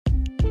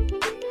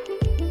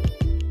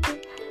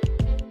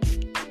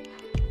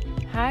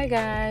Hi,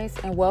 guys,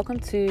 and welcome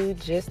to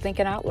Just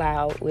Thinking Out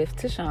Loud with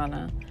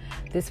Tashana.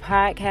 This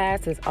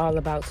podcast is all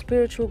about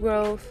spiritual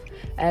growth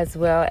as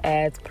well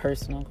as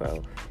personal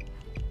growth.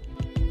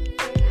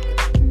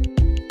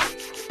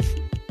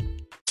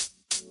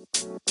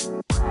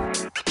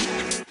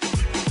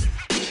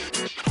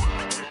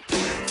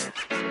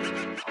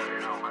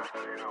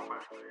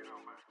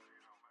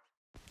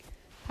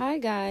 Hi,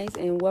 guys,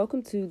 and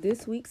welcome to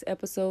this week's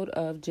episode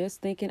of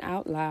Just Thinking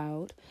Out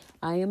Loud.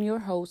 I am your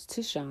host,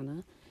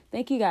 Tashana.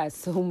 Thank you guys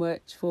so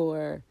much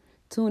for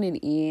tuning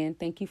in.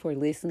 Thank you for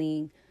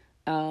listening.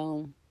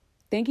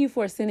 Thank you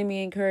for sending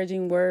me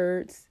encouraging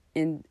words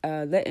and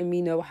letting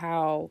me know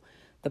how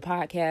the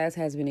podcast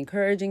has been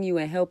encouraging you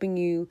and helping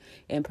you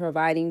and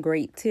providing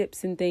great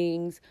tips and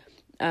things.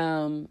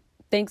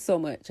 Thanks so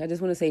much. I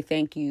just want to say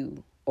thank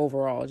you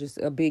overall. Just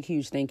a big,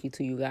 huge thank you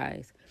to you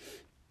guys.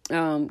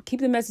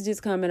 Keep the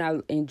messages coming. I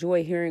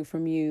enjoy hearing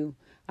from you.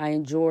 I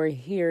enjoy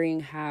hearing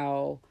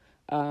how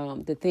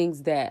the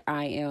things that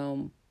I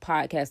am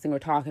podcasting or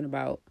talking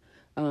about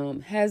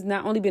has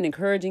not only been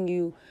encouraging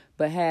you,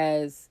 but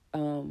has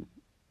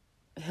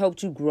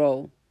helped you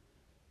grow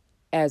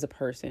as a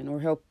person or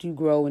helped you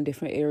grow in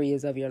different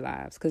areas of your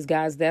lives. Because,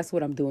 guys, that's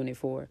what I'm doing it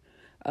for.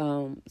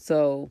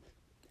 So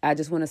I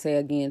just want to say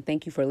again,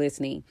 thank you for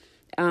listening.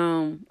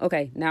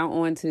 Okay, now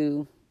on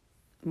to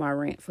my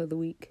rant for the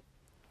week.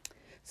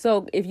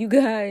 So if you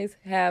guys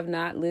have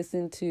not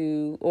listened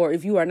to, or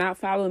if you are not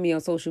following me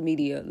on social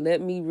media,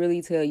 let me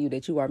really tell you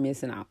that you are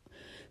missing out.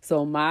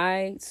 So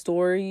my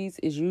stories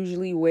is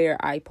usually where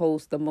I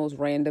post the most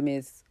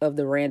randomest of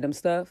the random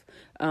stuff.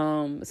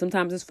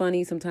 Sometimes it's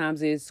funny,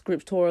 sometimes it's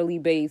scripturally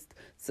based.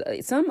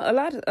 A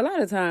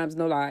lot of times,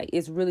 no lie,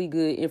 it's really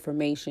good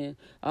information.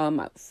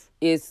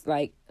 It's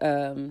like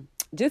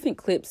different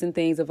clips and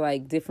things of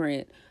like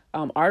different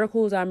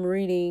articles I'm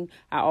reading.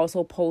 I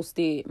also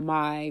posted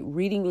my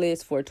reading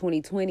list for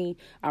 2020.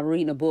 I'm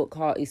reading a book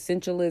called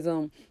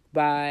Essentialism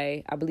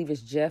by, I believe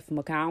it's Jeff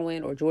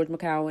McCowan or George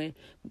McCowan.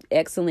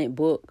 Excellent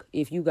book.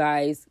 If you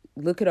guys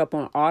look it up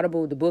on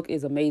Audible, the book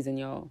is amazing,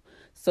 y'all.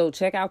 So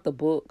check out the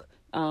book,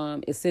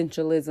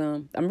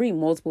 Essentialism. I'm reading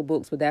multiple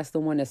books, but that's the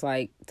one that's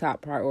like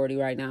top priority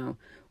right now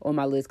on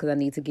my list because I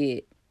need to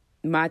get.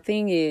 My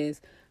thing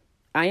is,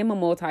 I am a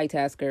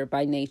multitasker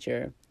by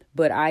nature.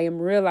 But I am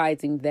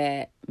realizing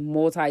that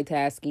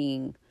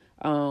multitasking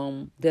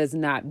does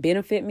not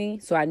benefit me.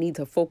 So I need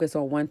to focus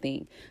on one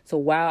thing. So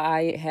while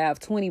I have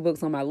 20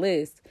 books on my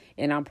list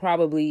and I'm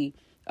probably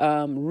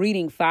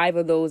reading 5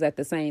 of those at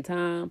the same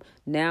time,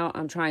 now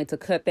I'm trying to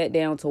cut that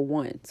down to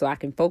one. So I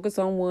can focus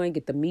on one,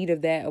 get the meat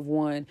of that of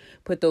one,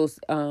 put those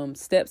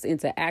steps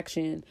into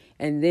action,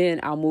 and then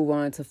I'll move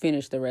on to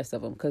finish the rest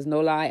of them. Because no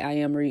lie, I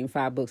am reading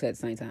 5 books at the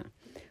same time,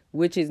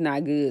 which is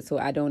not good. So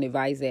I don't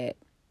advise that.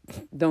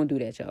 Don't do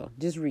that, y'all.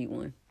 Just read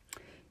one.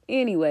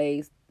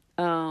 Anyways,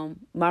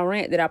 my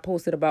rant that I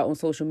posted about on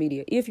social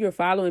media. If you're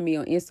following me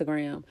on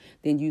Instagram,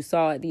 then you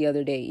saw it the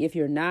other day. If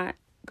you're not,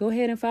 go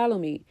ahead and follow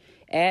me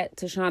at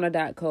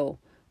Tashana.co.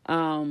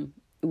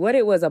 What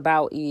it was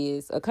about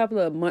is a couple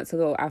of months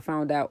ago, I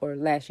found out, or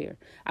last year,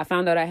 I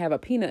found out I have a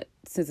peanut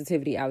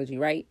sensitivity allergy,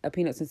 right? A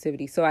peanut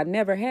sensitivity. So I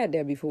never had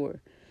that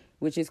before,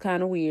 which is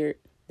kind of weird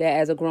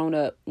that as a grown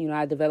up,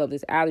 I developed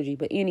this allergy.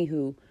 But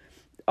anywho,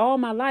 all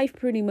my life,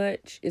 pretty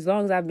much, as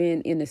long as I've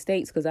been in the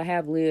States, because I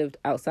have lived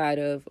outside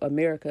of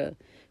America,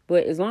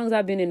 but as long as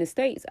I've been in the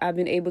States, I've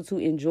been able to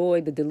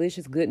enjoy the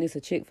delicious goodness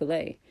of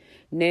Chick-fil-A.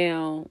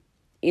 Now,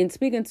 in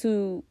speaking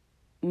to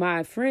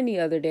my friend the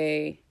other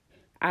day,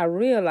 I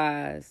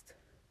realized,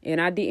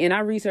 and I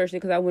researched it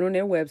because I went on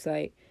their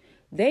website,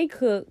 they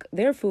cook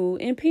their food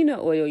in peanut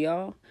oil,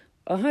 y'all.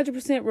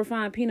 100%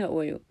 refined peanut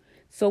oil.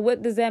 So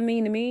what does that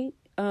mean to me?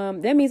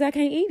 That means I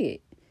can't eat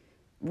it.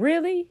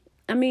 Really?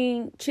 I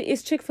mean,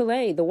 it's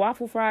Chick-fil-A. The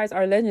waffle fries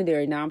are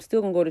legendary. Now, I'm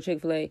still going to go to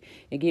Chick-fil-A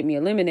and get me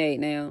a lemonade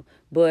now.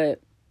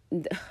 But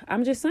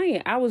I'm just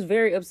saying, I was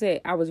very upset.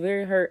 I was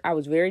very hurt. I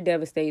was very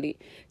devastated.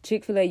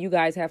 Chick-fil-A, you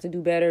guys have to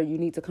do better. You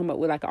need to come up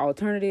with like an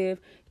alternative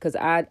because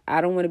I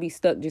don't want to be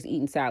stuck just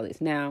eating salads.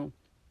 Now,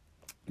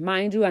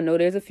 mind you, I know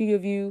there's a few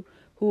of you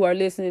who are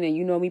listening and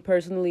you know me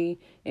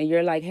personally. And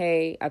you're like,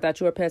 hey, I thought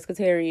you were a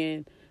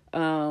pescatarian.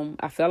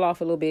 I fell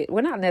off a little bit.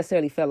 Well, not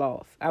necessarily fell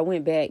off. I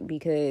went back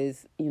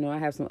because, I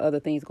have some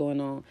other things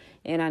going on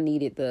and I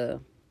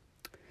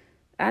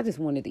just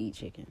wanted to eat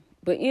chicken.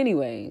 But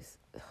anyways,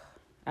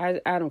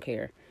 I don't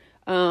care.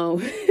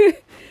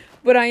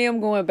 But I am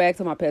going back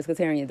to my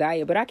pescatarian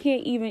diet, but I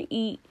can't even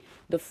eat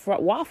the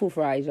waffle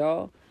fries,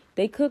 y'all.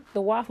 They cook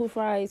the waffle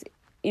fries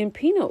in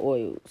peanut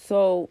oil.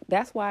 So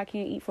that's why I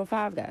can't eat from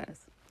Five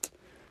Guys.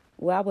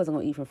 Well, I wasn't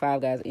going to eat from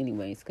Five Guys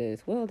anyways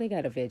because, they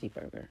got a veggie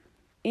burger.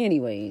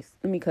 Anyways,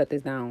 let me cut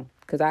this down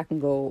because I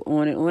can go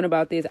on and on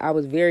about this. I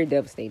was very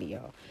devastated,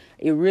 y'all.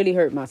 It really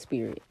hurt my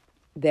spirit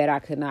that I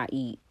could not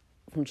eat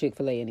from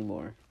Chick-fil-A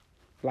anymore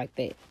like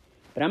that.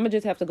 But I'm going to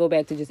just have to go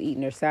back to just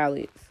eating their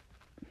salads,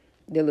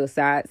 their little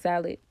side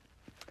salad.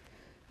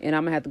 And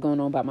I'm going to have to go on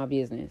about my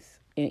business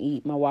and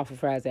eat my waffle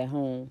fries at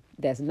home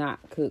that's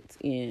not cooked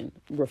in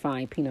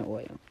refined peanut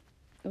oil.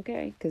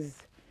 Okay? Because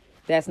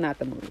That's not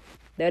the move.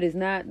 That is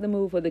not the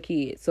move for the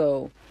kids.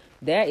 So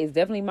that is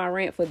definitely my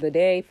rant for the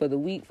day, for the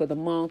week, for the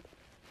month.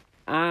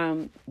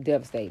 I'm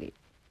devastated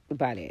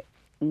by that.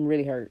 I'm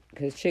really hurt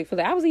because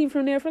Chick-fil-A, I was eating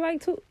from there for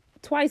like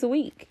twice a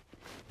week.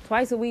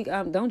 Twice a week.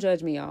 Don't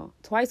judge me, y'all.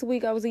 Twice a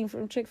week I was eating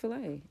from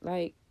Chick-fil-A.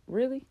 Like,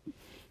 really?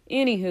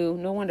 Anywho,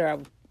 no wonder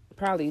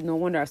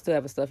I still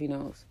have a stuffy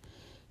nose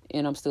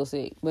and I'm still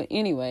sick. But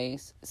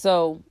anyways,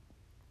 so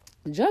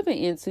jumping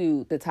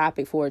into the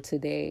topic for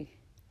today.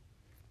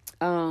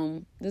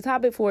 The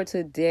topic for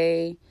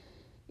today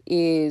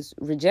is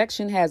when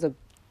rejection has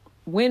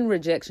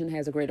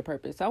a greater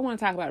purpose. So I want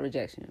to talk about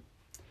rejection.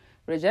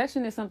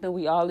 Rejection is something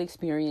we all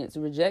experience.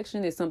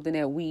 Rejection is something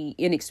that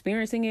in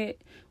experiencing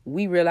it,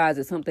 we realize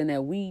it's something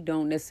that we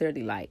don't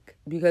necessarily like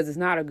because it's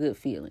not a good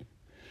feeling.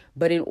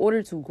 But in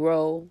order to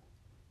grow,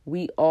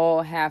 we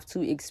all have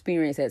to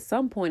experience at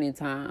some point in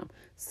time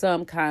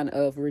some kind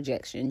of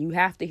rejection. You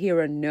have to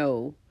hear a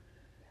no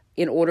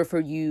in order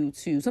for you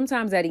to,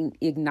 sometimes that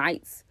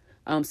ignites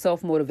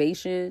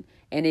self-motivation,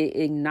 and it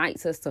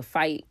ignites us to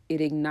fight. It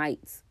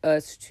ignites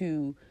us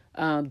to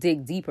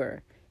dig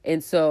deeper.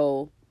 And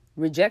so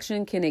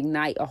rejection can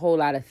ignite a whole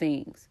lot of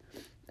things.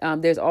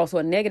 There's also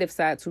a negative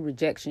side to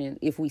rejection.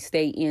 If we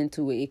stay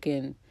into it, it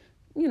can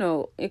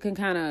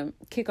kind of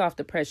kick off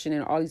depression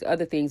and all these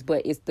other things,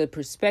 but it's the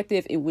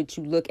perspective in which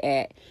you look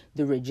at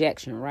the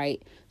rejection,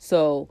 right?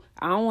 So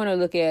I want to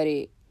look at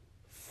it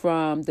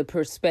from the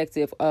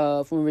perspective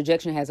of when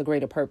rejection has a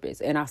greater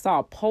purpose. And I saw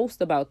a post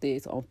about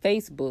this on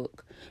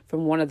Facebook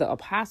from one of the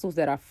apostles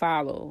that I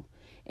follow,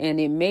 and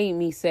it made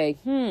me say,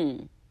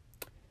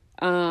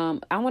 I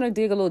want to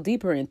dig a little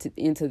deeper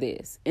into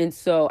this. And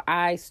so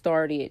I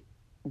started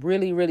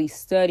really, really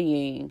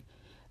studying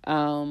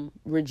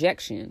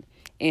rejection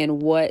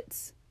and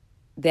what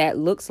that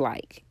looks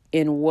like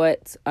and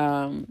what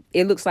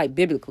it looks like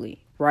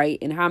biblically, right?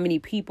 And how many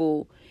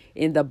people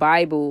in the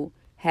Bible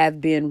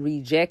have been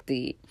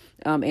rejected,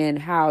 and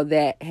how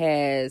that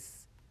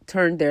has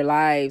turned their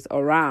lives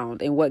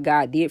around and what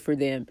God did for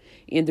them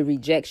in the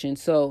rejection.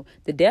 So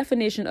the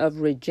definition of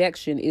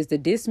rejection is the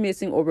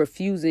dismissing or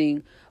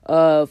refusing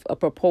of a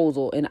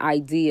proposal, an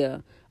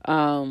idea,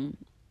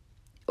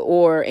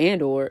 or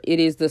it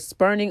is the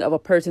spurning of a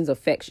person's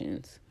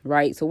affections,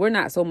 right? So we're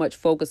not so much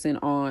focusing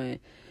on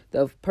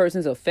the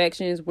person's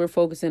affections. We're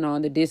focusing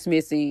on the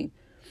dismissing.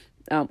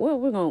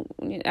 We're going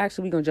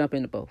to jump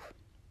into both.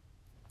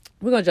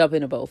 We're going to jump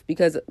into both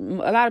because a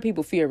lot of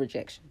people fear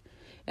rejection.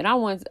 And I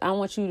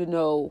want you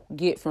to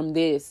get from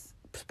this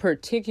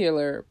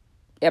particular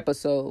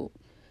episode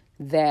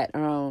that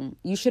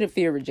you shouldn't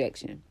fear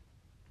rejection.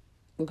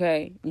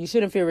 Okay? You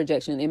shouldn't fear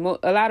rejection. And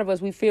a lot of us,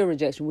 we fear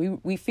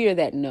rejection. We fear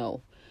that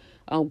no.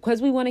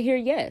 Because we want to hear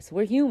yes.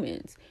 We're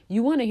humans.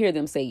 You want to hear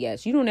them say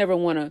yes. You don't ever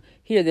want to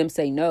hear them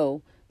say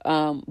no.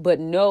 But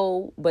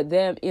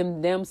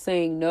them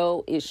saying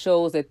no, it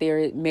shows that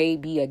there may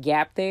be a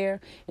gap there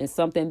and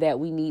something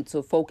that we need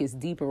to focus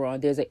deeper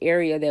on. There's an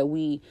area that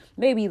we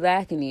may be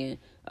lacking in,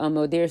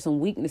 or there's some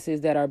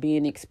weaknesses that are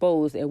being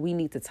exposed and we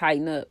need to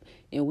tighten up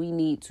and we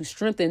need to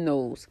strengthen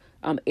those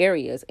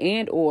areas.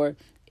 And or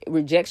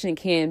rejection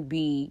can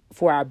be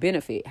for our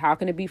benefit. How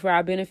can it be for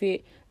our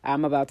benefit?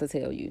 I'm about to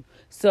tell you.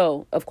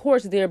 So, of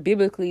course, there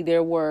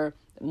were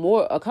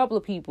a couple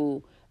of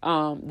people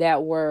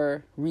that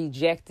were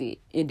rejected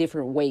in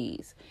different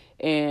ways.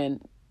 And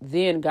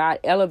then God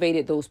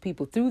elevated those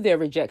people through their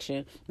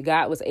rejection.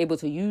 God was able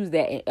to use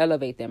that and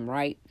elevate them,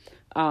 right?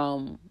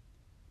 And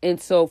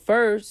so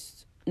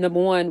first,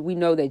 number one, we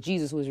know that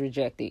Jesus was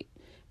rejected.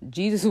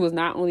 Jesus was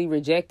not only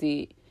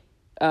rejected,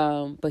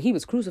 but he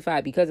was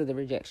crucified because of the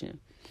rejection.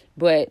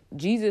 But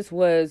Jesus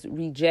was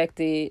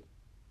rejected,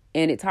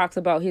 and it talks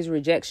about his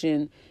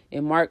rejection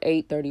in Mark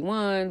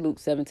 8:31, Luke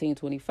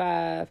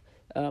 17:25,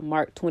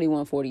 Mark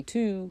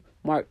 21:42,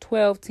 Mark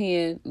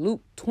 12:10,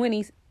 Luke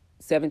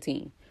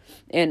 20:17,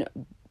 and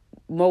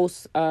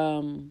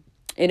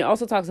it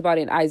also talks about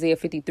in Isaiah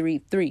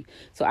 53:3.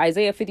 So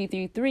Isaiah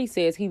 53:3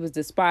 says he was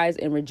despised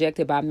and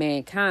rejected by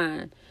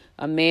mankind,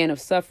 a man of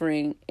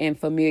suffering and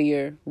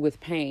familiar with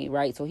pain,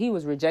 right? So he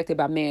was rejected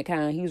by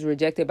mankind. He was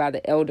rejected by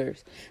the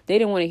elders. They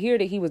didn't want to hear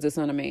that he was the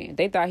Son of Man.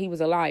 They thought he was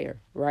a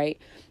liar, right?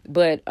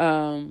 But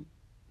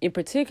in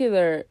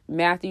particular,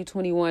 Matthew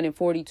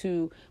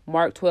 21:42,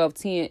 Mark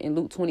 12:10, and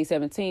Luke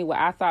 20:17, what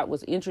I thought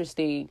was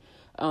interesting,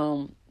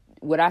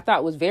 what I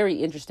thought was very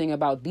interesting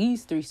about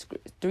these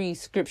three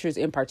scriptures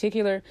in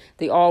particular,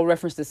 they all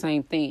reference the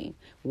same thing.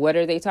 What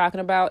are they talking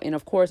about? And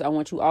of course, I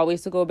want you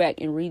always to go back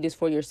and read this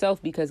for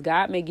yourself because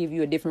God may give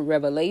you a different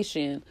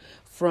revelation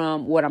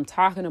from what I'm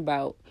talking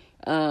about.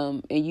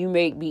 And you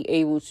may be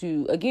able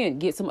to, again,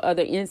 get some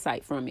other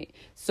insight from it.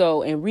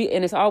 So, and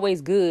it's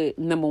always good,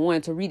 number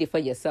one, to read it for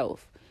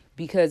yourself.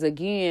 Because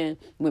again,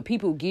 when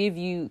people give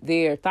you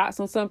their thoughts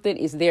on something,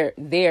 it's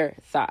their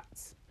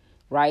thoughts,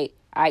 right?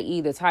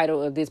 I.e., the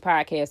title of this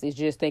podcast is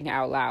Just Thinking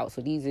Out Loud.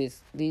 So these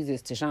is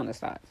Tashana's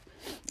thoughts.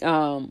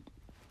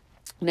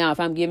 Now, if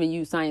I'm giving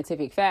you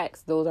scientific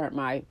facts, those aren't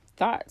my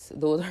thoughts.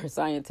 Those are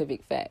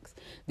scientific facts.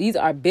 These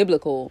are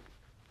biblical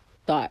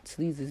thoughts.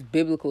 These is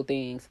biblical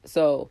things.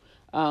 So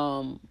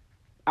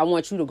I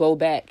want you to go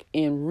back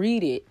and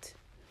read it,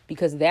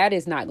 because that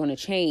is not going to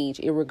change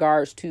in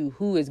regards to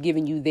who is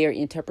giving you their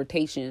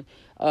interpretation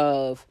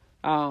of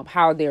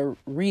how they're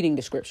reading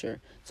the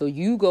scripture. So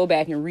you go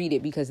back and read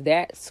it, because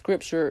that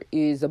scripture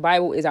is, the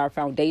Bible is our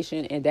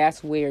foundation, and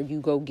that's where you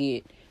go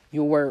get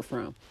your word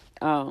from.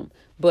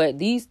 But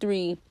these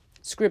three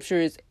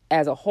scriptures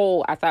as a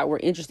whole, I thought were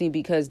interesting,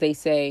 because they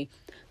say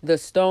the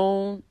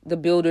stone the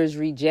builders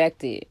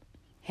rejected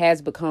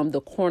has become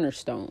the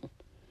cornerstone.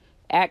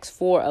 Acts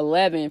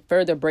 4:11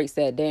 further breaks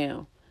that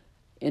down.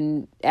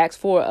 And Acts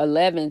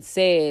 4:11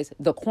 says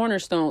the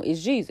cornerstone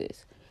is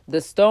Jesus.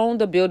 The stone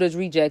the builders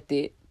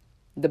rejected,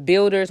 the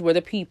builders were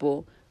the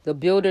people, the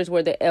builders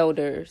were the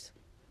elders,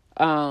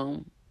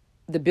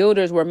 the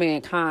builders were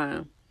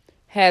mankind,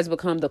 has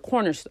become the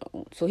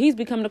cornerstone. So he's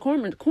become the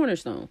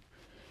cornerstone.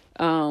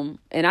 And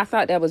I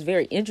thought that was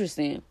very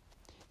interesting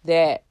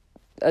that,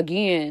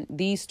 again,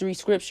 these three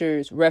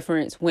scriptures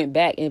went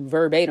back and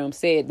verbatim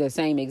said the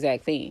same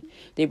exact thing.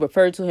 They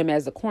referred to him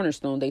as the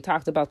cornerstone. They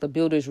talked about the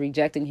builders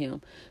rejecting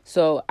him.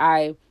 So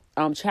I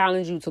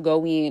challenge you to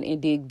go in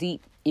and dig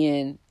deep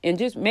in, and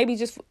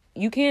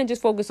you can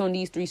just focus on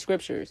these three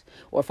scriptures,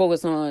 or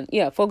focus on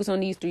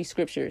these three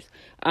scriptures.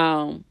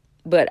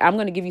 But I'm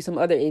going to give you some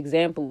other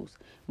examples.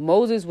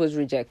 Moses was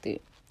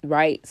rejected.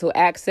 Right. So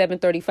Acts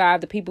 7:35,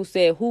 the people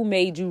said, "Who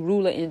made you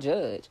ruler and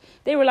judge?"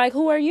 They were like,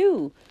 "Who are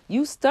you?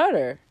 You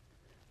stutter.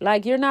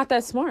 Like, you're not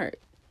that smart.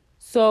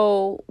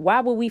 So why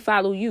would we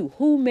follow you?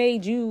 Who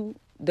made you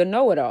the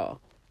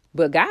know-it-all?"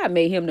 But God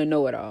made him the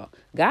know-it-all.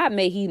 God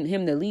made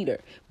him the leader.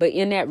 But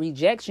in that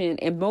rejection,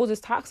 and Moses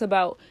talks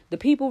about, the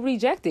people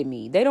rejected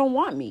me. They don't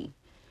want me.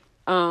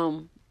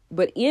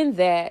 But in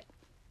that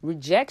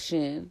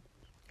rejection,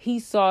 he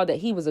saw that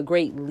he was a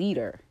great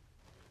leader.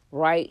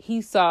 Right.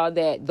 He saw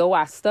that though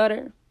I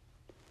stutter,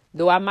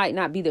 though I might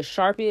not be the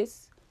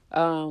sharpest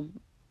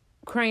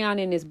crayon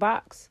in this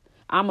box,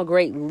 I'm a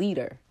great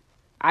leader.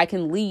 I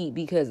can lead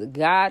because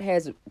God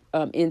has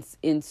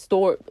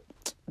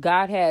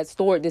God has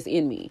stored this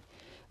in me.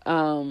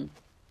 I'm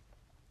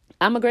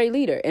a great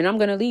leader, and I'm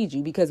going to lead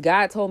you because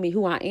God told me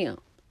who I am.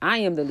 I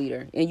am the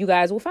leader, and you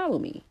guys will follow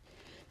me.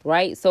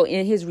 Right. So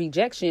in his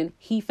rejection,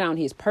 he found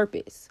his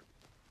purpose.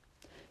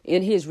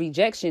 In his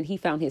rejection, he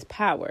found his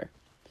power.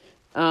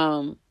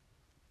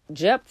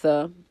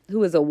 Jephthah,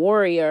 who is a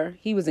warrior,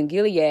 he was in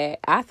Gilead.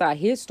 I thought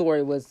his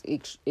story was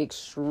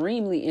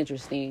extremely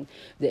interesting.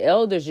 The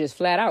elders just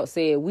flat out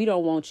said, "We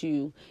don't want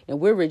you, and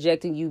we're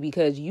rejecting you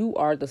because you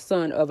are the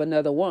son of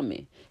another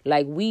woman.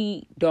 Like,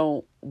 we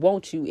don't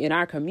want you in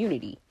our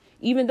community."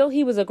 Even though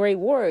he was a great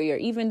warrior,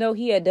 even though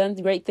he had done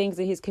great things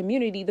in his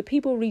community, the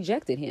people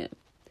rejected him.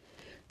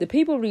 The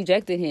people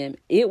rejected him.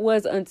 It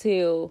was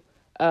until,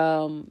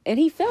 and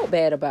he felt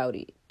bad about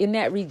it in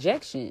that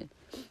rejection.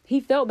 He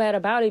felt bad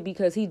about it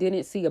because he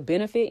didn't see a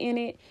benefit in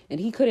it, and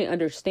he couldn't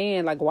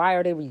understand, like, why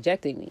are they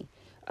rejecting me?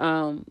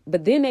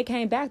 But then they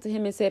came back to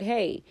him and said,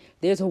 "Hey,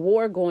 there's a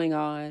war going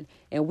on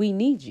and we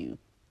need you."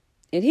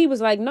 And he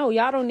was like, "No,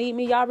 y'all don't need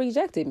me. Y'all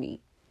rejected me."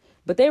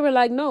 But they were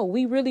like, "No,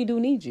 we really do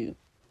need you."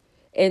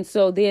 And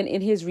so then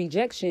in his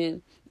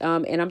rejection,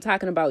 and I'm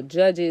talking about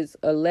Judges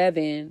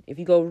 11, if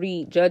you go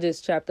read Judges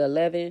chapter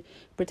 11,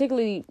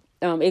 particularly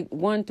it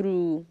 1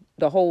 through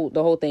the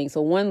whole thing.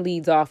 So 1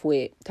 leads off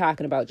with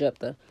talking about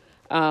Jephthah.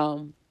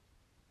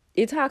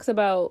 It talks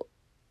about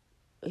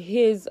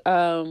his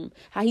how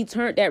he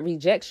turned that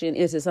rejection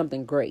into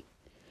something great.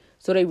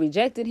 So they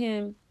rejected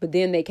him, but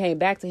then they came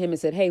back to him and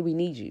said, "Hey, we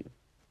need you.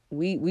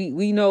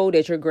 We know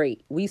that you're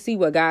great. We see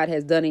what God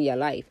has done in your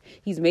life.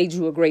 He's made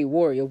you a great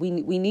warrior. We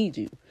need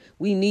you.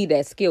 We need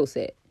that skill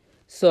set.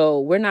 So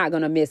we're not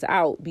going to miss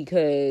out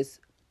because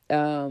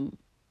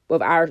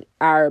of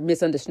our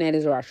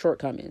misunderstandings or our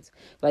shortcomings.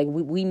 Like,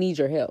 we need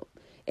your help."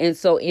 And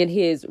so in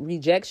his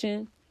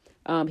rejection,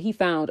 he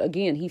found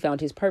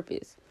his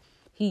purpose.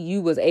 He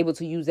was able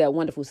to use that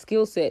wonderful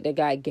skill set that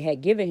God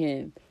had given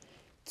him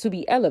to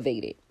be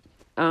elevated.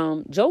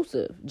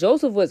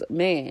 Joseph was,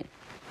 man,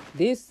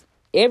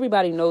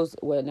 everybody knows,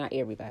 well, not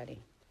everybody,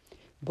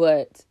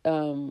 but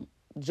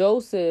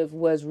Joseph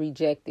was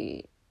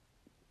rejected.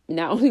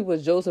 Not only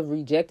was Joseph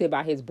rejected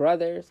by his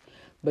brothers,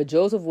 but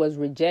Joseph was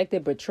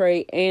rejected,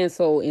 betrayed, and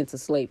sold into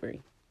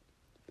slavery.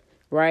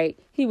 Right?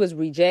 He was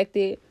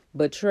rejected,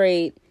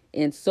 betrayed,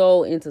 and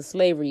sold into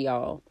slavery,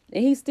 y'all.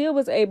 And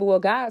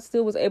God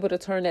still was able to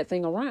turn that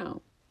thing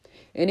around.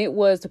 And it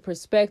was the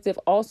perspective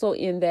also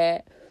in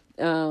that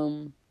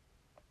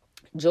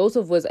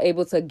Joseph was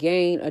able to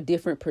gain a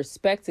different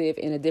perspective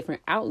and a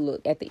different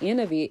outlook. At the end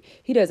of it,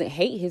 he doesn't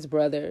hate his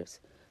brothers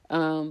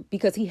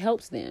because he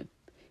helps them.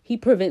 He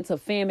prevents a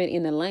famine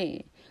in the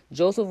land.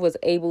 Joseph was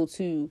able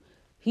to,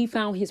 he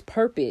found his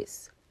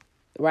purpose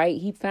right?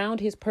 He found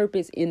his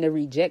purpose in the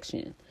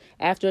rejection.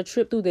 After a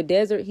trip through the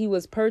desert, he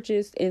was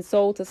purchased and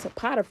sold to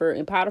Potiphar.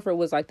 And Potiphar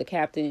was like the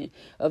captain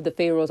of the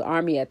Pharaoh's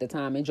army at the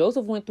time. And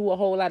Joseph went through a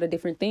whole lot of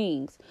different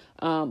things,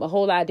 a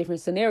whole lot of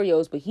different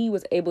scenarios. But he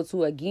was able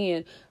to,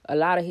 again,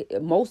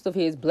 most of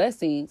his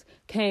blessings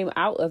came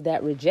out of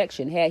that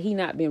rejection. Had he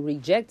not been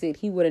rejected,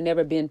 he would have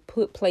never been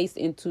placed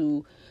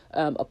into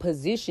a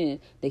position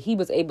that he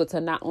was able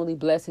to not only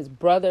bless his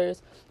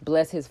brothers,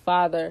 bless his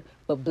father,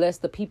 but bless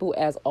the people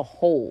as a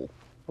whole.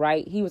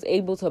 Right? He was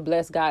able to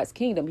bless God's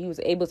kingdom. He was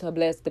able to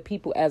bless the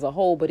people as a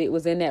whole, but it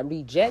was in that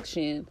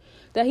rejection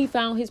that he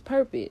found his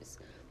purpose.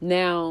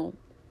 Now,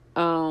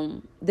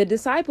 the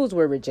disciples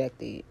were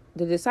rejected.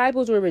 The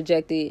disciples were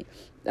rejected.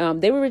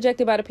 They were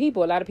rejected by the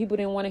people. A lot of people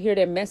didn't want to hear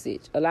their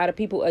message. A lot of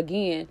people,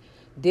 again,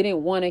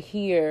 didn't want to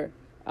hear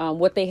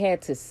what they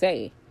had to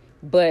say.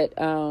 But,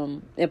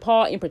 and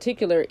Paul in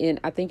particular,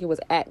 I think it was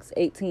Acts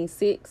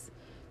 18:6,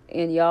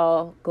 and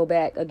y'all go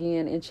back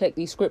again and check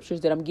these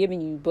scriptures that I'm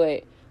giving you,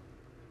 but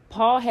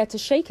Paul had to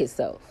shake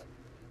himself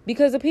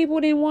because the people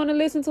didn't want to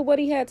listen to what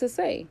he had to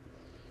say.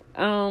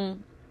 Let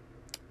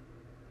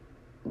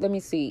me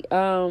see.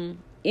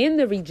 In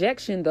the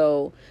rejection,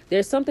 though,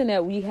 there's something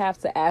that we have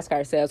to ask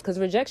ourselves, because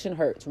rejection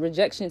hurts.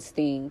 Rejection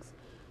stings.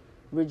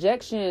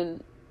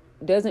 Rejection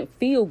doesn't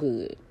feel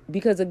good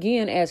because,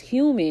 again, as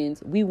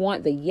humans, we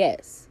want the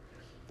yes.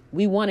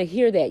 We want to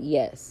hear that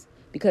yes,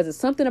 because it's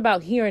something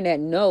about hearing that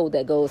no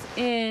that goes,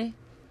 I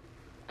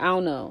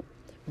don't know.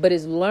 But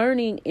it's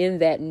learning in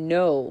that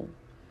no.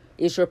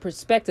 It's your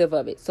perspective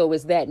of it. So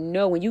it's that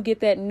no. When you get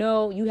that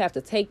no, you have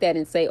to take that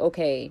and say,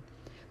 okay,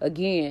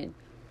 again,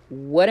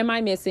 what am I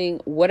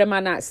missing? What am I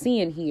not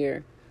seeing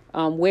here?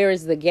 Where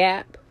is the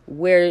gap?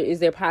 Where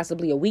is there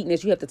possibly a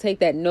weakness? You have to take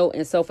that no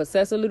and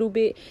self-assess a little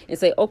bit and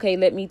say, okay,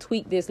 let me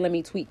tweak this. Let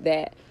me tweak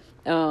that.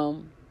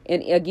 And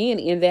again,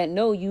 in that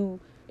no,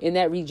 in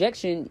that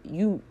rejection,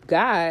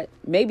 God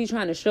may be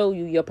trying to show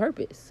you your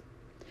purpose.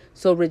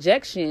 So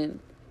rejection,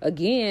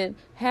 again,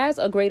 has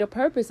a greater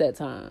purpose at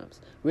times.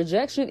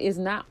 Rejection is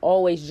not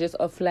always just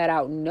a flat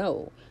out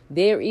no.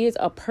 There is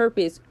a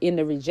purpose in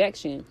the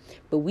rejection,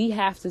 but we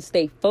have to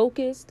stay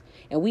focused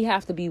and we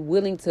have to be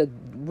willing to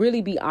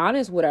really be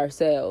honest with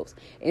ourselves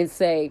and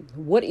say,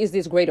 what is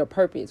this greater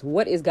purpose?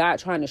 What is God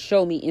trying to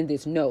show me in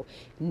this no?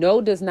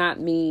 No does not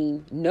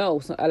mean no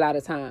a lot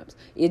of times.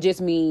 It just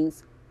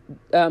means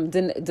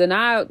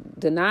deny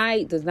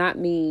does not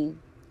mean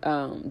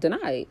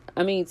denied.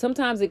 I mean,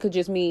 sometimes it could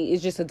just mean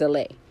it's just a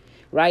delay,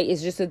 right?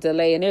 It's just a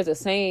delay. And there's a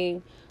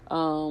saying,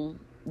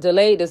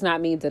 delay does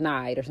not mean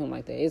denied or something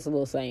like that. It's a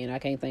little saying. I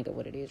can't think of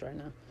what it is right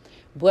now.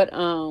 But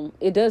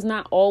it does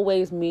not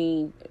always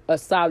mean a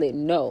solid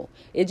no.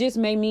 It just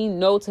may mean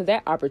no to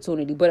that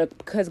opportunity, but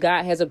because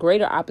God has a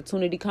greater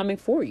opportunity coming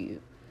for you,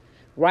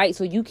 right?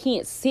 So you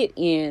can't sit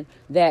in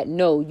that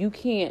no. You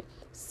can't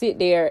sit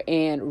there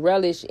and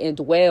relish and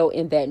dwell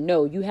in that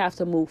no. You have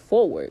to move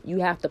forward. You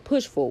have to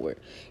push forward.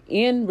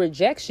 In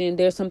rejection,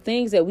 there's some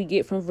things that we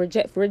get from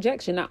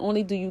rejection. Not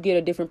only do you get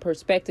a different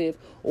perspective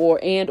or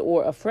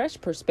a fresh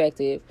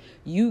perspective,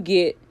 you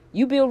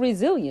build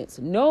resilience.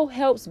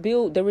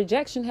 The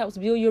rejection helps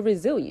build your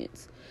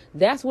resilience.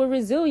 That's where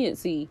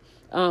resiliency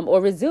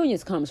or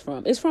resilience comes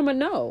from. It's from a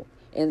no.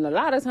 And a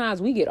lot of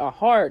times we get a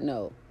hard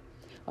no.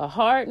 A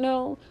hard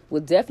no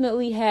will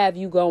definitely have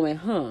you going,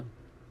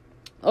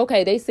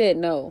 okay, they said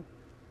no,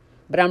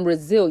 but I'm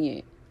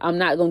resilient. I'm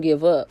not going to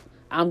give up.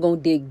 I'm going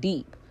to dig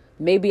deep.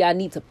 Maybe I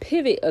need to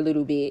pivot a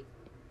little bit,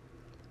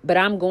 but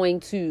I'm going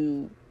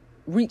to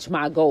reach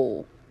my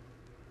goal,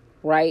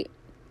 right?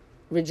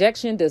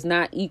 Rejection does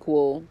not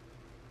equal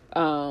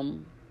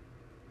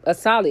a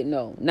solid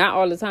no, not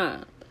all the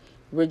time.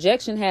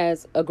 Rejection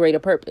has a greater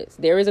purpose.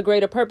 There is a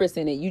greater purpose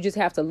in it. You just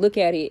have to look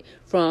at it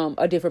from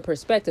a different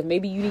perspective.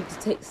 Maybe you need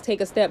to take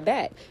a step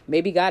back.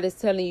 Maybe God is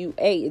telling you,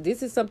 hey,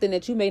 this is something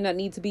that you may not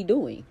need to be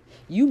doing.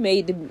 You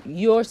made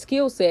your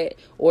skill set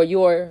or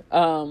your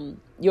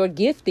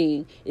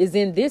gifting is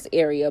in this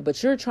area,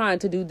 but you're trying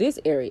to do this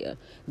area.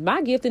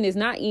 My gifting is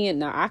not in,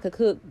 now I could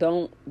cook.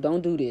 Don't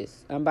do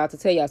this. I'm about to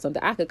tell y'all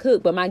something. I could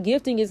cook, but my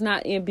gifting is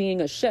not in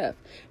being a chef.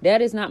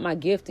 That is not my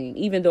gifting,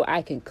 even though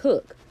I can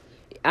cook.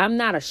 I'm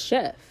not a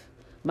chef.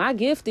 My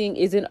gifting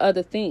is in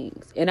other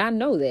things. And I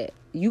know that.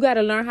 You got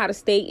to learn how to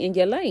stay in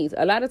your lanes.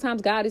 A lot of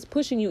times God is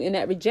pushing you in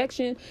that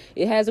rejection.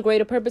 It has a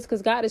greater purpose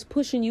because God is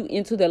pushing you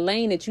into the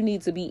lane that you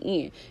need to be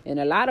in. And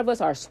a lot of us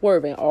are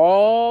swerving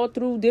all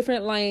through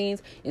different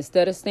lanes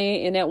instead of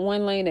staying in that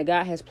one lane that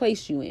God has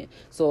placed you in.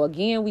 So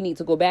again, we need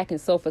to go back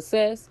and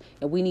self-assess,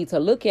 and we need to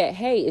look at,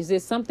 hey, is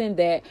this something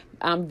that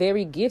I'm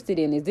very gifted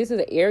in? Is this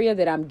an area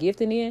that I'm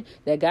gifted in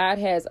that God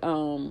has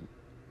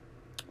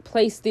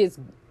place this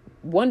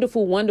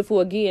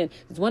wonderful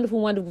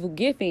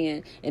gift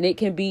in, and it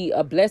can be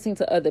a blessing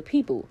to other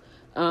people.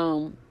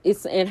 And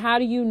how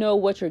do you know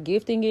what your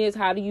gifting is?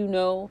 How do you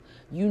know?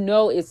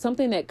 It's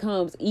something that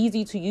comes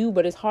easy to you,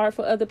 but it's hard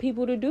for other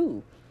people to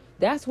do.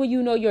 That's where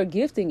you know your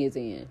gifting is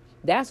in.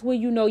 That's where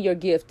you know your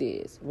gift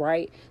is,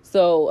 right?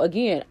 So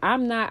again,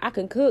 I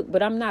can cook,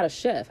 but I'm not a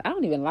chef. I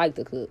don't even like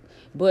to cook,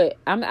 but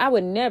I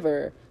would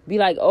never be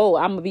like, oh,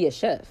 I'm gonna be a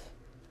chef.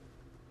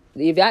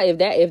 If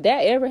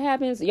that ever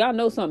happens, y'all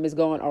know something is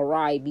going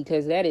awry,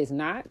 because that is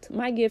not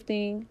my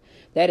gifting.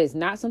 That is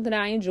not something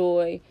I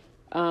enjoy.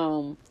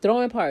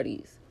 Throwing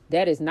parties,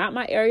 that is not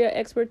my area of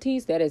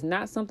expertise. That is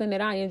not something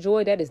that I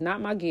enjoy. That is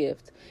not my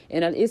gift.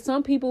 And it's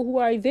some people who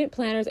are event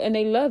planners and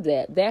they love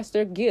that. That's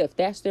their gift.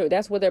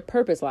 That's where their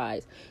purpose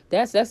lies.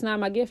 That's not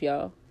my gift,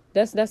 y'all.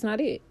 That's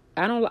not it.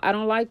 I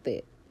don't like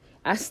that.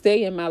 I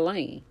stay in my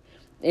lane.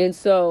 And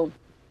so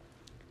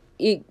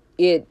it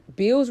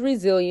builds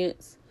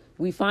resilience.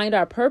 We find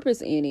our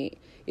purpose in it.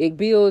 It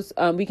builds,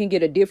 we can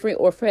get a different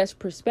or fresh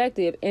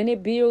perspective, and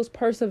it builds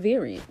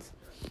perseverance.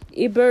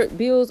 It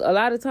builds, a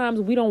lot of times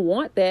we don't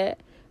want that.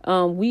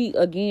 We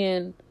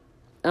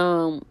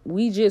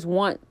just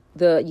want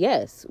the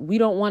yes. We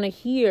don't want to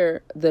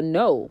hear the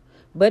no,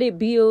 but it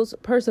builds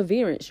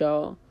perseverance,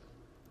 y'all.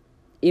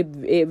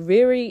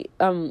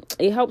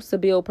 It helps to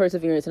build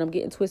perseverance. And I'm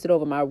getting twisted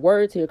over my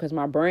words here because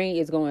my brain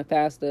is going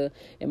faster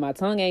and my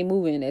tongue ain't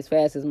moving as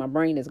fast as my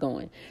brain is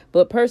going.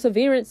 But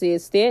perseverance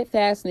is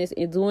steadfastness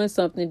in doing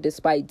something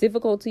despite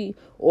difficulty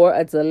or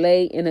a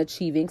delay in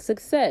achieving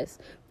success.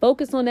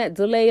 Focus on that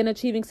delay in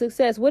achieving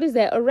success. What is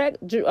that?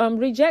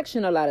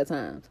 Rejection a lot of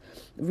times.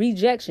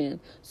 Rejection.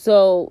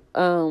 So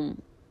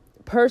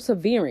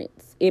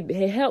perseverance. It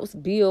helps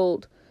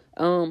build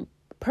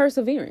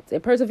perseverance.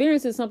 And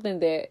perseverance is something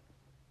that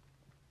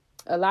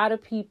a lot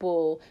of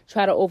people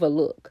try to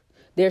overlook.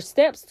 There's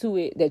steps to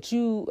it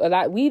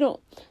that we don't,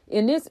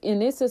 in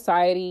this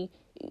society,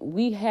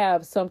 we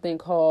have something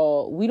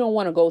called, we don't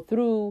want to go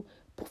through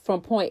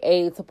from point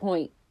A to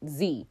point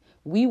Z.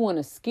 We want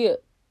to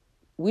skip.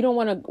 We don't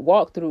want to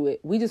walk through it.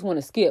 We just want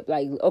to skip.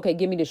 Like, okay,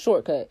 give me the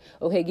shortcut.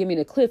 Okay, give me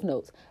the cliff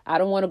notes. I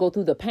don't want to go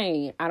through the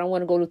pain. I don't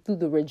want to go through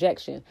the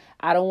rejection.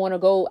 I don't want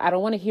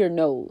to hear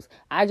no's.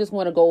 I just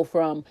want to go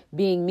from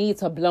being me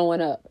to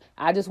blowing up.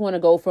 I just want to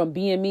go from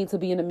being me to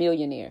being a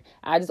millionaire.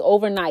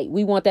 Overnight,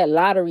 we want that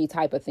lottery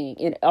type of thing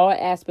in all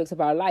aspects of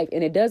our life.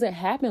 And it doesn't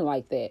happen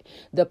like that.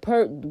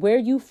 Where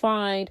you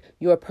find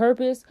your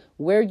purpose,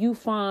 where you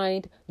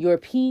find your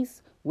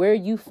peace, where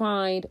you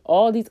find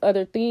all these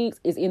other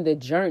things is in the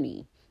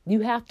journey.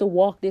 You have to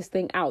walk this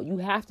thing out. You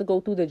have to go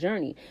through the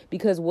journey,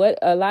 because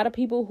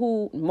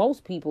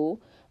most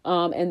people,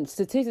 and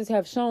statistics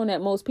have shown that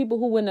most people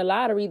who win the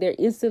lottery, they're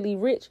instantly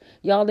rich.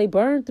 Y'all, they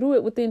burn through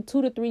it within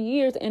 2 to 3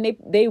 years, and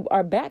they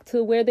are back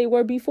to where they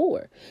were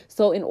before.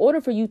 So in order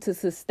for you to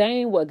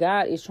sustain what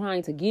God is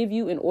trying to give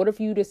you, in order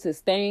for you to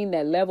sustain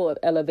that level of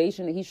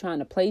elevation that he's trying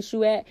to place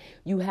you at,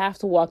 you have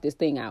to walk this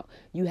thing out.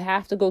 You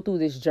have to go through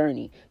this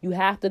journey. You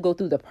have to go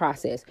through the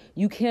process.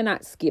 You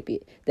cannot skip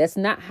it. That's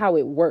not how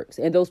it works.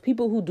 And those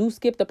people who do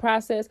skip the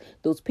process,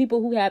 those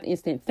people who have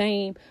instant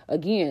fame,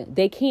 again,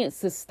 they can't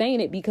sustain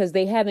it because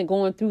they haven't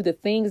gone through the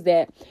things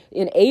that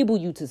enable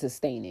you to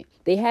sustain it.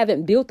 They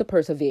haven't built the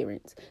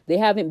perseverance. They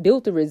haven't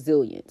built the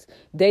resilience.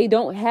 They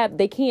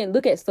can't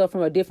look at stuff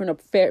from a different,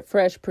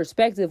 fresh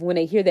perspective when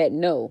they hear that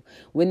no,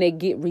 when they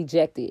get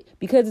rejected,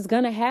 because it's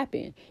going to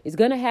happen. It's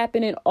going to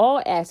happen in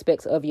all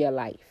aspects of your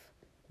life,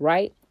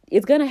 right?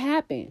 It's going to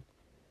happen.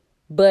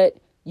 But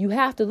you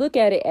have to look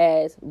at it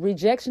as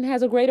rejection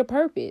has a greater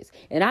purpose.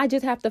 And I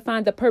just have to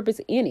find the purpose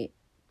in it.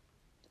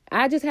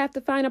 I just have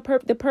to find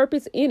the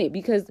purpose in it,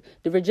 because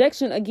the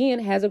rejection, again,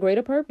 has a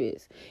greater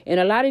purpose.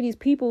 And a lot of these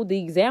people,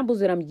 the examples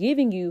that I'm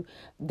giving you,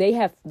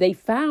 they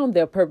found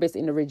their purpose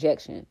in the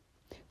rejection.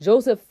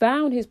 Joseph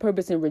found his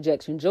purpose in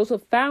rejection.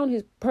 Joseph found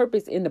his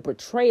purpose in the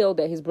betrayal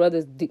that his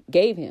brothers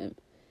gave him.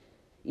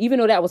 Even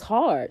though that was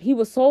hard, he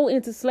was sold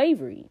into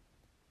slavery.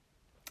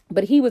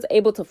 But he was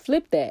able to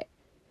flip that.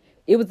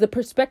 It was the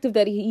perspective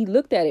that he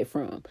looked at it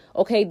from.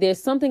 Okay,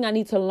 there's something I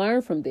need to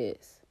learn from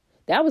this.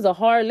 That was a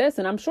hard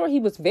lesson. I'm sure he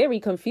was very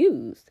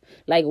confused.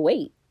 Like,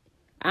 wait,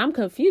 I'm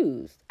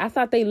confused. I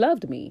thought they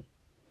loved me.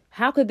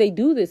 How could they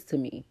do this to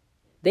me?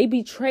 They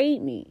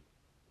betrayed me.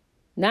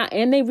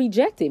 And they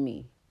rejected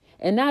me.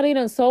 And now they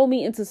done sold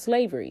me into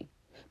slavery.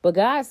 But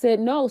God said,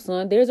 no,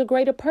 son, there's a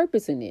greater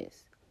purpose in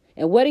this.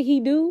 And what did he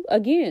do?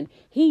 Again,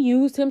 he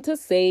used him to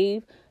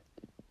save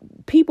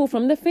people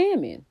from the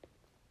famine.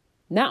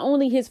 Not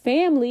only his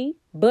family,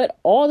 but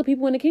all the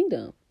people in the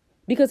kingdom.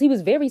 Because he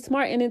was very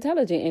smart and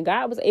intelligent, and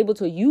God was able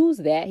to use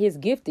his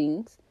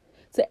giftings,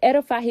 to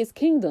edify his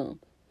kingdom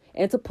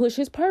and to push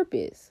his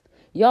purpose.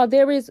 Y'all,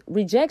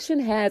 rejection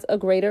has a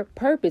greater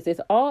purpose. It's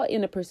all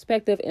in the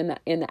perspective and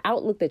the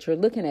outlook that you're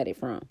looking at it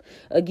from.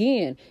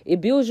 Again, it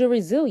builds your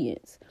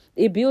resilience.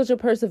 It builds your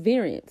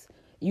perseverance.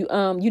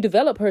 You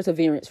develop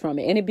perseverance from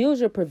it, and it builds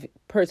your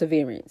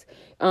perseverance.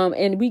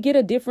 And we get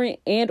a different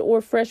and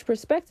or fresh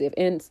perspective.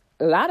 And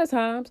a lot of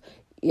times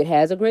it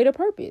has a greater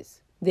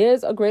purpose.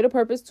 There's a greater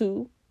purpose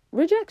to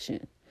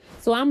rejection.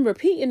 So I'm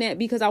repeating that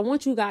because I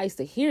want you guys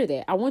to hear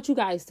that. I want you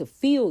guys to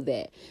feel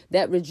that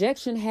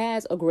rejection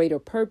has a greater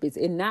purpose.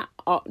 It not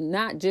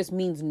just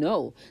means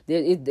no.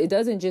 It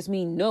doesn't just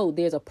mean no.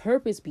 There's a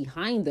purpose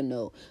behind the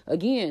no.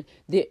 Again,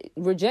 the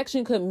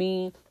rejection could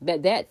mean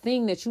that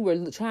thing that you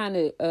were trying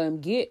to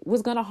get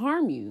was going to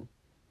harm you.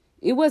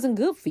 It wasn't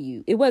good for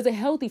you. It wasn't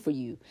healthy for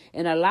you.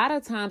 And a lot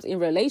of times in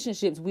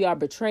relationships, we are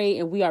betrayed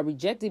and we are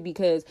rejected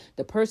because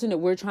the person that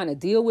we're trying to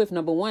deal with,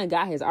 number one,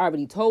 God has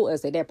already told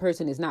us that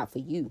person is not for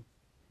you.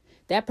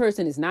 That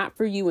person is not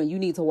for you and you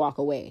need to walk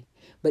away.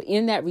 But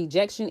in that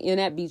rejection, in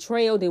that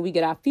betrayal, then we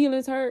get our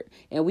feelings hurt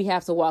and we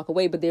have to walk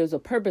away. But there's a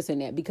purpose in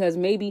that because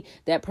maybe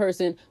that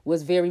person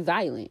was very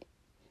violent.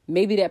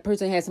 Maybe that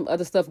person had some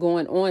other stuff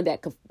going on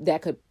that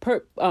could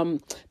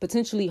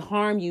potentially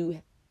harm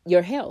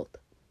your health.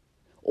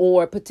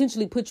 Or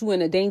potentially put you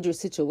in a dangerous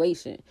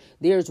situation.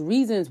 There's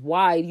reasons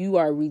why you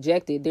are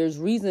rejected. There's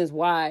reasons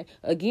why,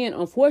 again,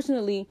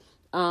 unfortunately,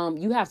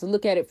 you have to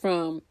look at it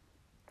from,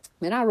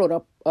 and I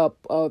wrote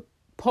a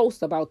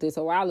post about this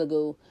a while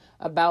ago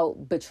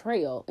about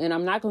betrayal. And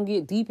I'm not going to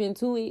get deep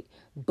into it,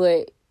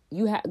 but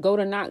you go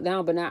to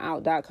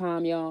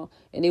knockdownbutnotout.com, y'all.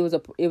 And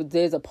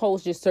there's a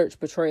post, just search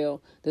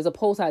betrayal. There's a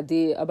post I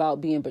did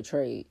about being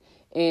betrayed.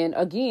 And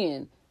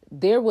again,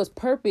 there was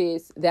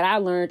purpose that I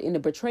learned in the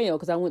betrayal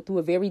because I went through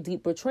a very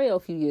deep betrayal a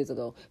few years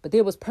ago. But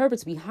there was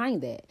purpose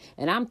behind that.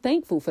 And I'm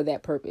thankful for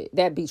that purpose,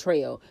 that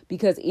betrayal,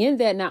 because in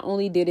that, not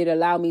only did it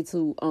allow me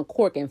to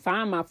uncork and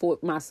find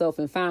myself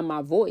and find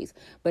my voice,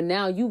 but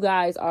now you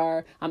guys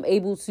are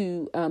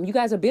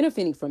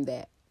benefiting from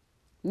that.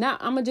 Now,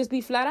 I'm going to just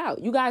be flat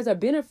out. You guys are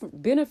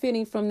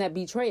benefiting from that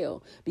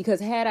betrayal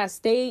because had I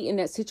stayed in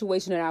that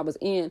situation that I was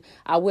in,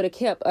 I would have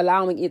kept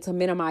allowing it to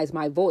minimize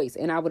my voice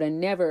and I would have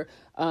never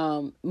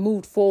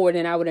moved forward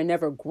and I would have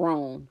never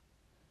grown.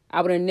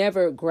 I would have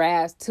never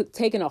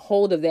taken a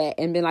hold of that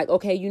and been like,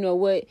 okay, you know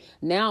what?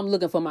 Now I'm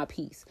looking for my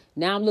peace.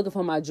 Now I'm looking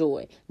for my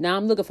joy. Now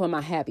I'm looking for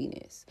my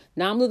happiness.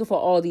 Now I'm looking for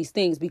all these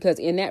things because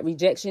in that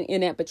rejection,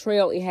 in that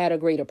betrayal, it had a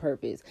greater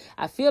purpose.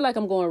 I feel like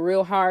I'm going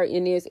real hard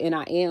in this and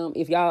I am.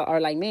 If y'all are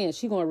like, man,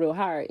 she going real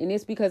hard. And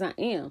it's because I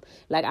am.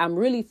 Like, I'm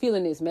really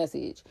feeling this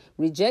message.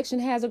 Rejection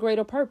has a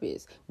greater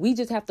purpose. We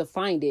just have to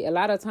find it. A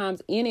lot of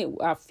times in it,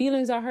 our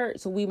feelings are hurt,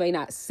 so we may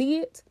not see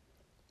it.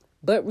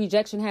 But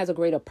rejection has a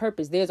greater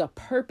purpose. There's a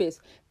purpose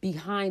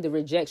behind the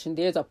rejection.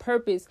 There's a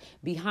purpose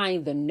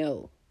behind the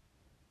no,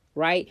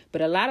 right?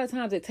 But a lot of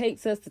times it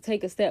takes us to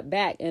take a step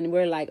back and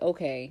we're like,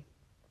 okay,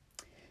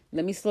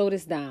 let me slow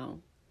this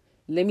down.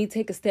 Let me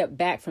take a step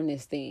back from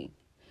this thing.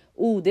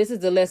 Ooh, this is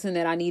the lesson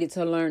that I needed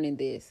to learn in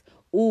this.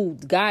 Ooh,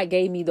 God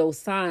gave me those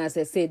signs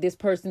that said this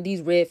person,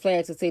 these red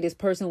flags that say this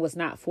person was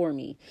not for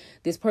me.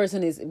 This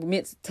person is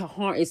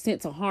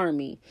sent to harm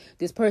me.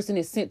 This person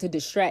is sent to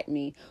distract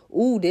me.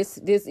 Ooh, this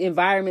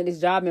environment,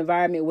 this job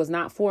environment was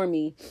not for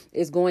me.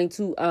 It's going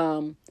to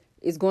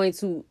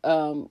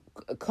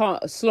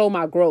slow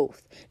my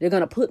growth. They're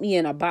going to put me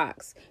in a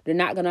box. They're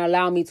not going to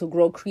allow me to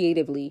grow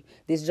creatively.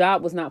 This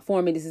job was not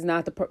for me. This is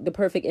not the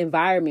perfect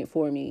environment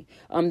for me.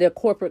 Their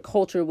corporate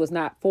culture was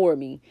not for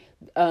me.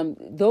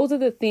 Those are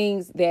the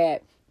things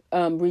that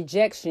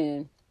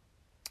rejection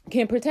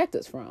can protect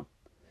us from.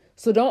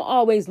 So don't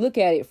always look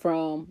at it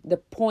from the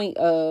point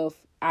of,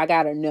 I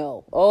gotta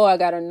know. Oh, I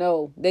gotta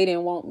know. They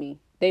didn't want me.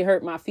 They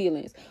hurt my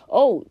feelings.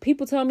 Oh,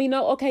 people tell me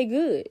no. Okay,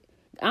 good.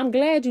 I'm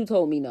glad you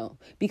told me no,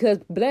 because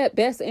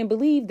best and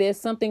believe there's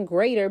something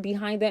greater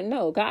behind that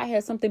no. God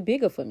has something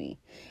bigger for me.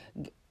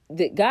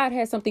 God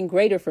has something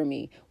greater for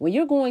me. When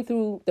you're going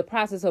through the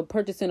process of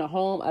purchasing a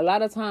home, a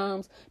lot of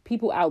times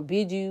people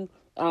outbid you,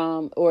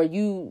 or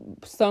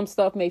some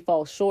stuff may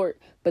fall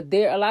short, but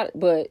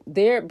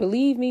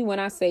believe me when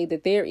I say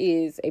that there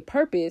is a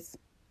purpose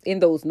in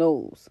those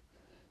no's.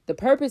 The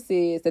purpose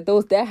is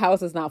that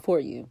house is not for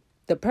you.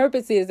 The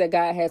purpose is that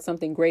God has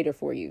something greater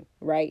for you,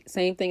 right?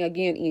 Same thing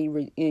again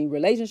in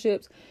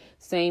relationships.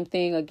 Same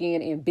thing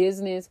again in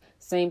business.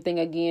 Same thing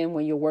again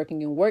when you're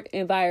working in work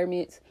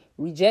environments.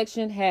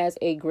 Rejection has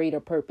a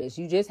greater purpose.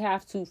 You just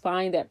have to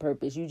find that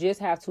purpose. You just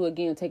have to,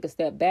 again, take a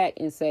step back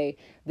and say,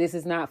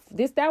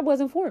 that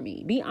wasn't for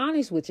me. Be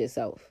honest with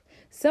yourself.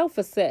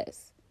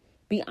 Self-assess.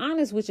 Be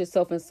honest with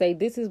yourself and say,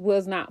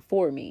 was not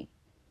for me.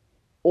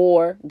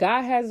 Or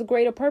God has a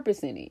greater purpose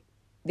in it.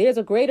 There's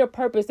a greater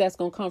purpose that's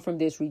going to come from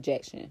this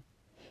rejection.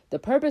 The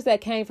purpose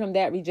that came from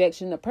that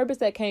rejection, the purpose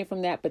that came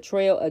from that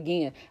betrayal,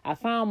 again, I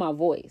found my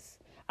voice.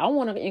 I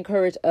want to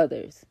encourage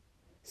others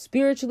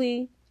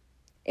spiritually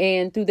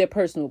and through their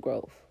personal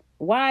growth.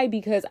 Why?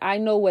 Because I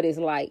know what it's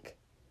like.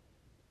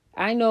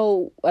 I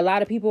know a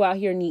lot of people out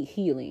here need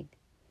healing.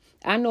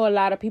 I know a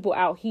lot of people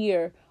out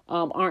here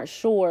aren't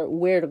sure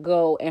where to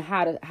go and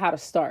how to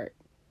start,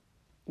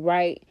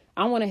 right?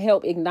 I want to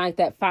help ignite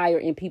that fire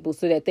in people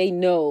so that they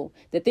know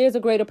that there's a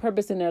greater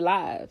purpose in their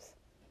lives,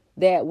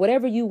 that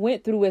whatever you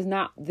went through is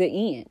not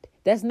the end.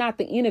 That's not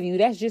the end of you.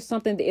 That's just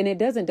something and it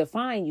doesn't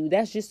define you.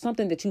 That's just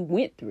something that you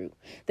went through.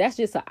 That's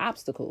just an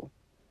obstacle.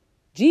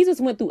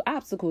 Jesus went through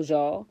obstacles,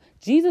 y'all.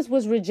 Jesus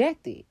was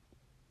rejected.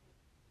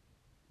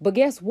 But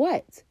guess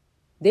what?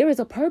 There is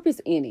a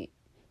purpose in it.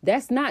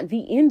 That's not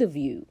the end of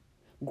you.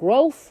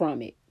 Growth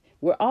from it.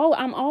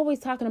 I'm always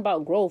talking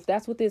about growth.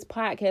 That's what this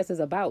podcast is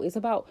about. It's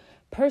about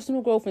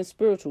personal growth and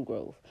spiritual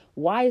growth.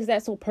 Why is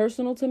that so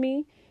personal to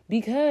me?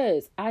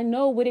 Because I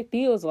know what it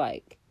feels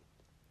like.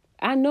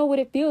 I know what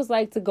it feels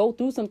like to go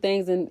through some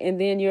things and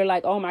then you're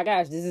like, oh my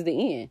gosh, this is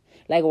the end.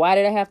 Like, why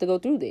did I have to go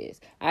through this?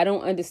 I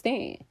don't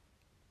understand.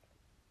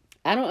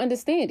 I don't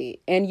understand it.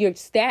 And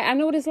I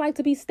know what it's like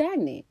to be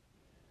stagnant.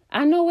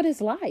 I know what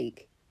it's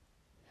like.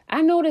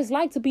 I know what it's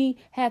like to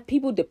have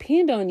people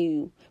depend on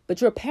you,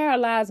 but you're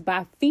paralyzed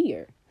by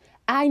fear.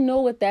 I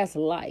know what that's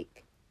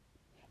like.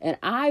 And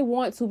I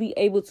want to be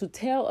able to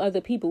tell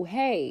other people,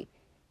 hey,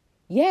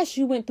 yes,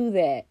 you went through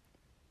that,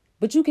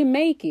 but you can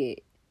make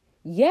it.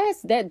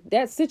 Yes,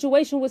 that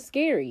situation was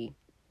scary,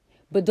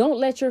 but don't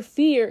let your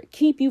fear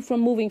keep you from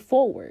moving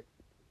forward.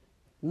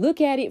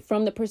 Look at it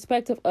from the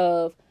perspective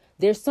of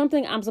there's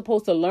something I'm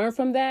supposed to learn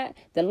from that.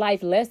 There's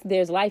life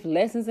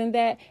lessons in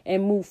that,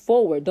 and move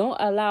forward. Don't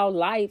allow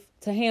life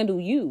to handle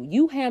you.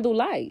 You handle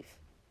life.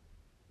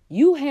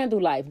 You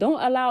handle life.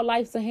 Don't allow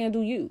life to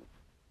handle you.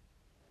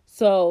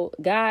 So,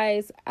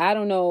 guys, I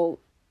don't know.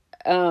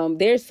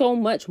 There's so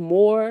much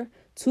more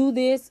to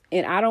this,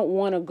 and I don't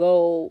want to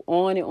go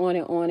on and on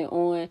and on and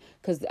on,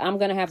 because I'm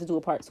going to have to do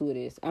a part 2 of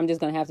this. I'm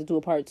just going to have to do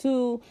a part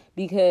 2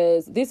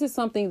 because this is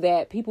something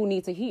that people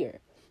need to hear.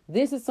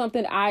 This is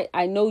something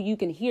I know you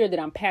can hear that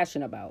I'm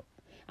passionate about.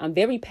 I'm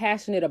very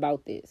passionate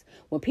about this.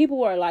 When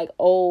people are like,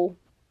 oh,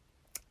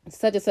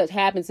 such and such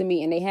happened to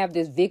me, and they have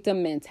this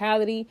victim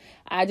mentality,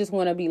 I just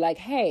want to be like,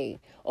 hey,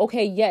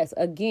 okay, yes,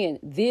 again,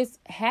 this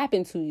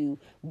happened to you,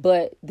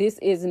 but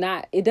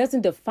it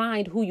doesn't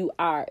define who you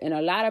are. And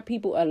a lot of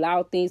people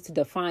allow things to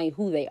define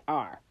who they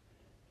are.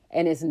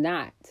 And it's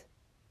not.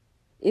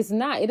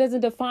 It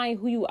doesn't define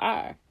who you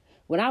are.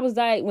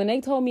 When they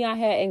told me I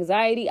had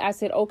anxiety, I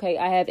said, okay,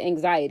 I have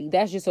anxiety.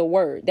 That's just a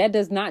word. That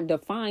does not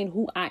define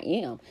who I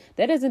am.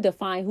 That doesn't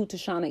define who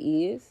Tashana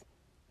is.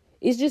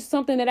 It's just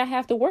something that I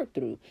have to work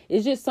through.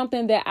 It's just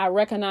something that I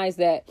recognize,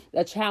 that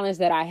a challenge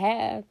that I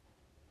have,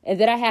 and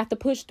that I have to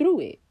push through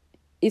it.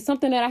 It's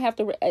something that I have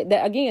to,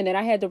 that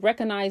I had to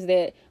recognize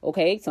that,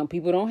 okay, some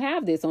people don't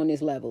have this on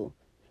this level,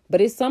 but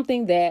it's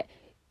something that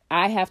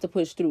I have to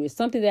push through. It's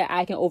something that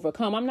I can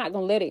overcome. I'm not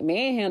going to let it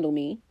manhandle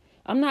me.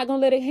 I'm not going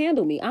to let it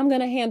handle me. I'm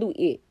going to handle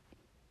it.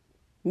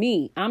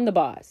 Me, I'm the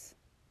boss.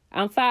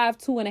 I'm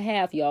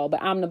 5'2.5", y'all,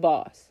 but I'm the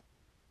boss.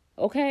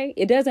 Okay?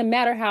 It doesn't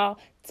matter how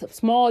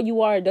small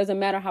you are. It doesn't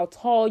matter how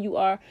tall you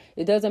are.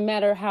 It doesn't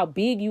matter how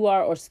big you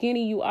are or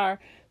skinny you are.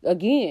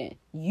 Again,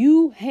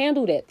 you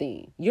handle that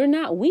thing. You're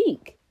not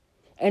weak.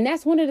 And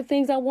that's one of the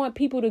things I want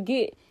people to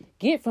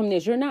get from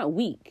this. You're not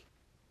weak.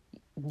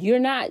 You're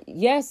not.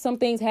 Yes, some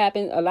things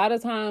happen. A lot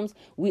of times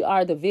we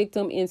are the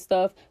victim in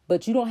stuff,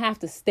 but you don't have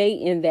to stay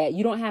in that.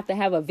 You don't have to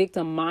have a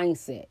victim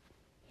mindset.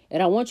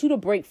 And I want you to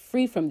break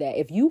free from that.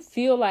 If you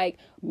feel like,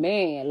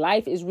 man,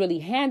 life is really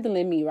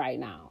handling me right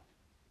now.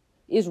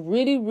 It's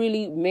really,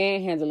 really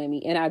manhandling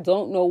me, and I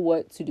don't know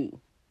what to do.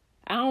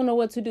 I don't know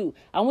what to do.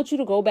 I want you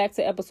to go back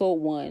to episode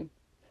 1,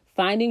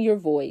 Finding Your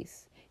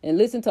Voice, and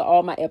listen to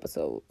all my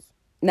episodes.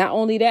 Not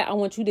only that, I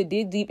want you to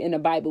dig deep in the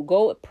Bible.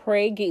 Go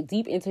pray, get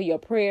deep into your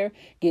prayer,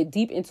 get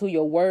deep into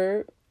your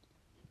word,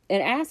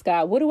 and ask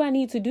God, what do I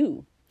need to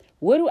do?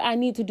 What do I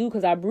need to do?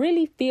 Because I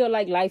really feel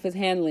like life is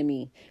handling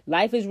me.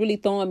 Life is really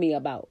throwing me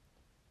about.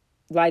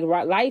 Like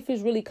life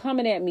is really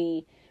coming at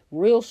me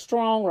real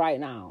strong right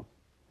now.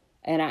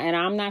 And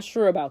I'm not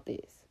sure about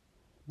this.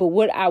 But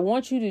what I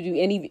want you to do,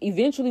 and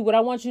eventually what I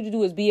want you to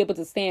do, is be able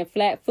to stand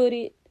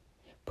flat-footed,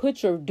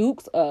 put your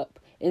dukes up,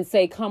 and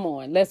say, come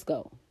on, let's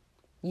go.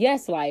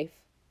 Yes, life,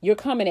 you're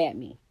coming at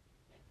me.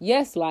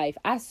 Yes, life,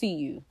 I see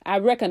you. I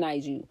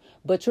recognize you.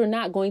 But you're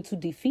not going to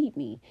defeat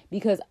me,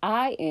 because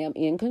I am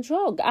in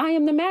control. I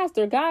am the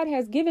master. God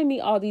has given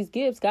me all these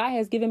gifts. God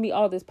has given me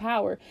all this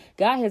power.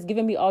 God has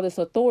given me all this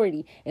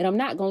authority. And I'm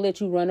not going to let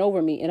you run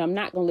over me. And I'm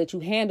not going to let you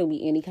handle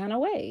me any kind of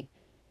way.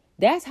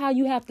 That's how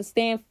you have to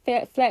stand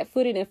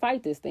flat-footed and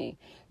fight this thing.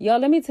 Y'all,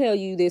 let me tell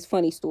you this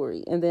funny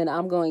story, and then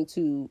I'm going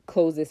to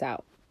close this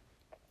out.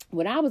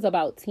 When I was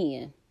about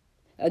 10,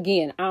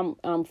 again, I'm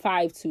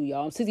 5'2",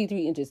 y'all. I'm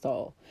 63 inches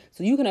tall.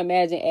 So you can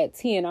imagine at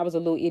 10, I was a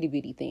little itty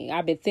bitty thing.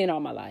 I've been thin all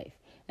my life.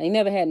 I ain't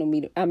never had no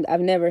meat.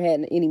 I've never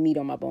had any meat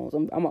on my bones.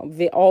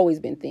 I've always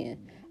been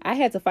thin. I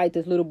had to fight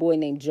this little boy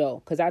named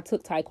Joe, because I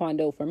took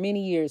Taekwondo for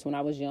many years when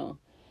I was young.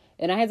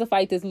 And I had to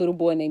fight this little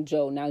boy named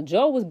Joe. Now,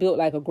 Joe was built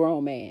like a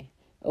grown man.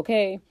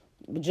 Okay,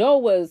 Joe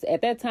was,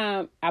 at that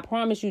time, I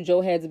promise you, Joe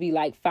had to be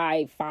like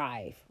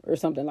 5'5" or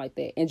something like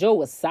that. And Joe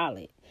was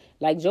solid.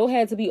 Like, Joe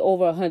had to be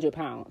over 100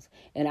 pounds.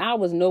 And I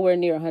was nowhere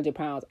near 100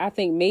 pounds. I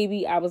think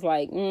maybe I was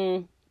like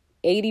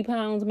 80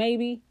 pounds,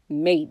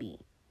 maybe.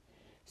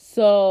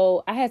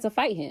 So I had to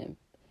fight him.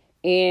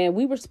 And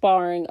we were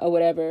sparring or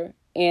whatever.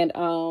 And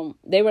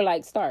they were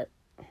like, start.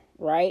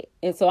 Right?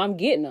 And so I'm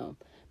getting them.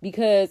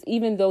 Because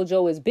even though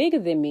Joe is bigger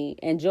than me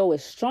and Joe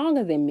is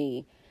stronger than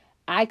me,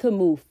 I could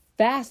move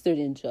faster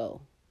than Joe.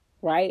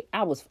 right?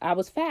 I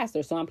was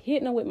faster. So I'm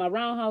hitting him with my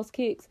roundhouse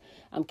kicks.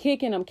 I'm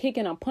kicking,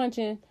 I'm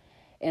punching,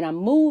 and I'm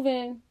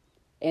moving.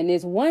 And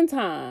this one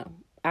time,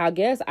 I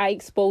guess I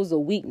exposed a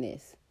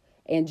weakness.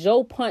 And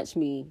Joe punched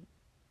me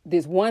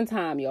this one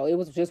time, yo. It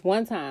was just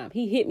one time.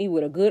 He hit me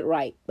with a good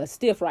right, a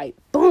stiff right.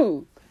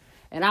 Boom.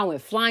 And I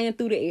went flying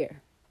through the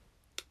air.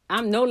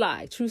 I'm no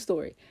lie, true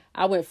story.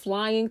 I went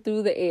flying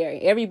through the air.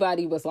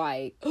 Everybody was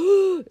like,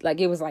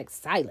 like it was like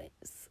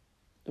silence,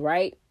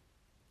 right?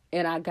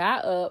 And I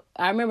got up.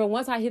 I remember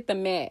once I hit the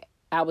mat,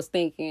 I was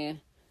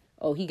thinking,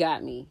 oh, he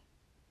got me,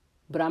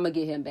 but I'm going to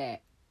get him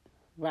back,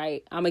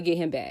 right? I'm going to get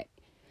him back.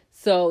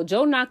 So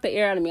Joe knocked the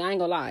air out of me. I ain't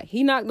going to lie.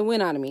 He knocked the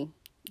wind out of me.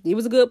 It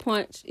was a good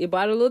punch. It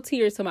brought a little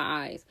tears to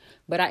my eyes.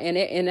 But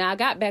I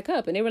got back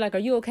up and they were like, are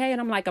you okay?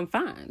 And I'm like, I'm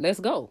fine. Let's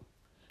go.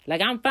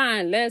 Like, I'm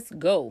fine. Let's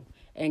go.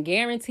 And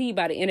guaranteed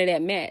by the end of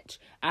that match,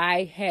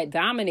 I had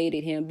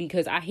dominated him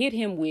because I hit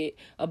him with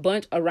a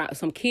bunch around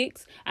some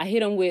kicks. I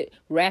hit him with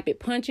rapid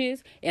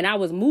punches and I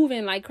was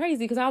moving like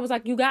crazy because I was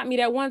like, you got me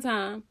that one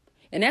time.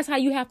 And that's how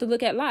you have to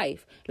look at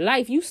life.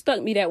 Life, you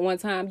stuck me that one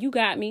time. You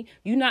got me.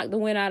 You knocked the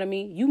wind out of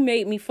me. You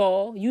made me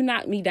fall. You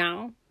knocked me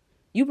down.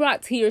 You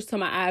brought tears to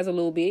my eyes a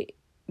little bit.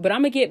 But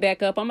I'm going to get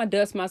back up. I'm going to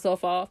dust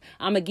myself off.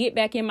 I'm going to get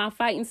back in my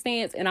fighting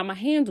stance and I'm going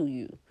to handle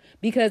you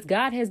because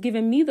God has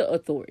given me the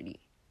authority.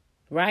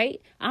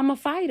 Right? I'm a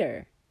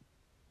fighter.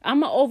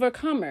 I'm an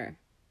overcomer.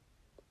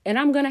 And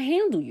I'm going to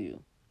handle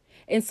you.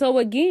 And so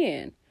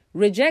again,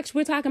 we're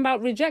talking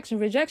about rejection.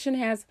 Rejection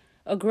has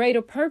a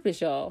greater purpose,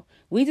 y'all.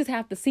 We just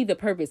have to see the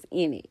purpose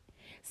in it.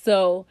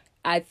 So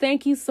I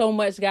thank you so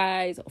much,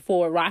 guys,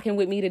 for rocking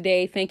with me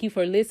today. Thank you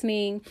for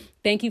listening.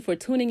 Thank you for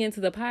tuning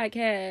into the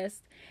podcast.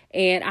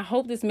 And I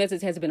hope this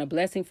message has been a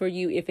blessing for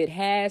you. If it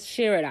has,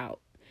 share it out.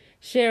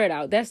 Share it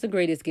out. That's the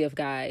greatest gift,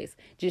 guys.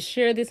 Just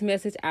share this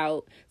message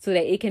out so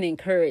that it can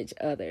encourage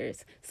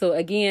others. So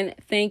again,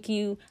 thank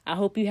you. I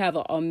hope you have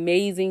an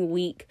amazing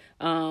week.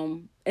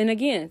 And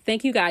again,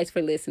 thank you guys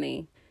for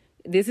listening.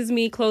 This is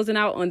me closing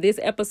out on this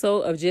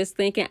episode of Just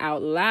Thinking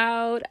Out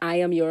Loud. I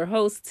am your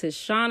host,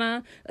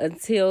 Tashana.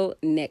 Until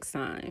next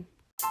time.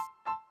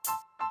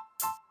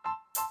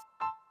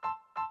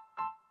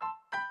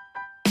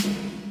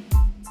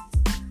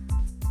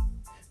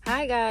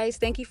 Hi, guys.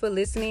 Thank you for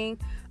listening.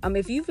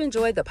 If you've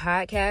enjoyed the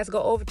podcast,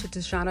 go over to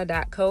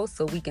tashana.co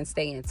so we can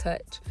stay in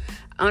touch.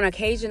 On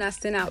occasion, I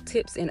send out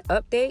tips and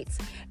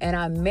updates, and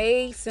I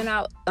may send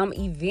out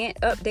event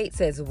updates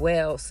as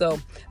well. So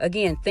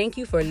again, thank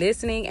you for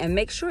listening and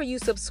make sure you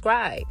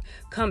subscribe.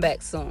 Come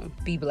back soon.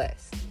 Be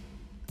blessed.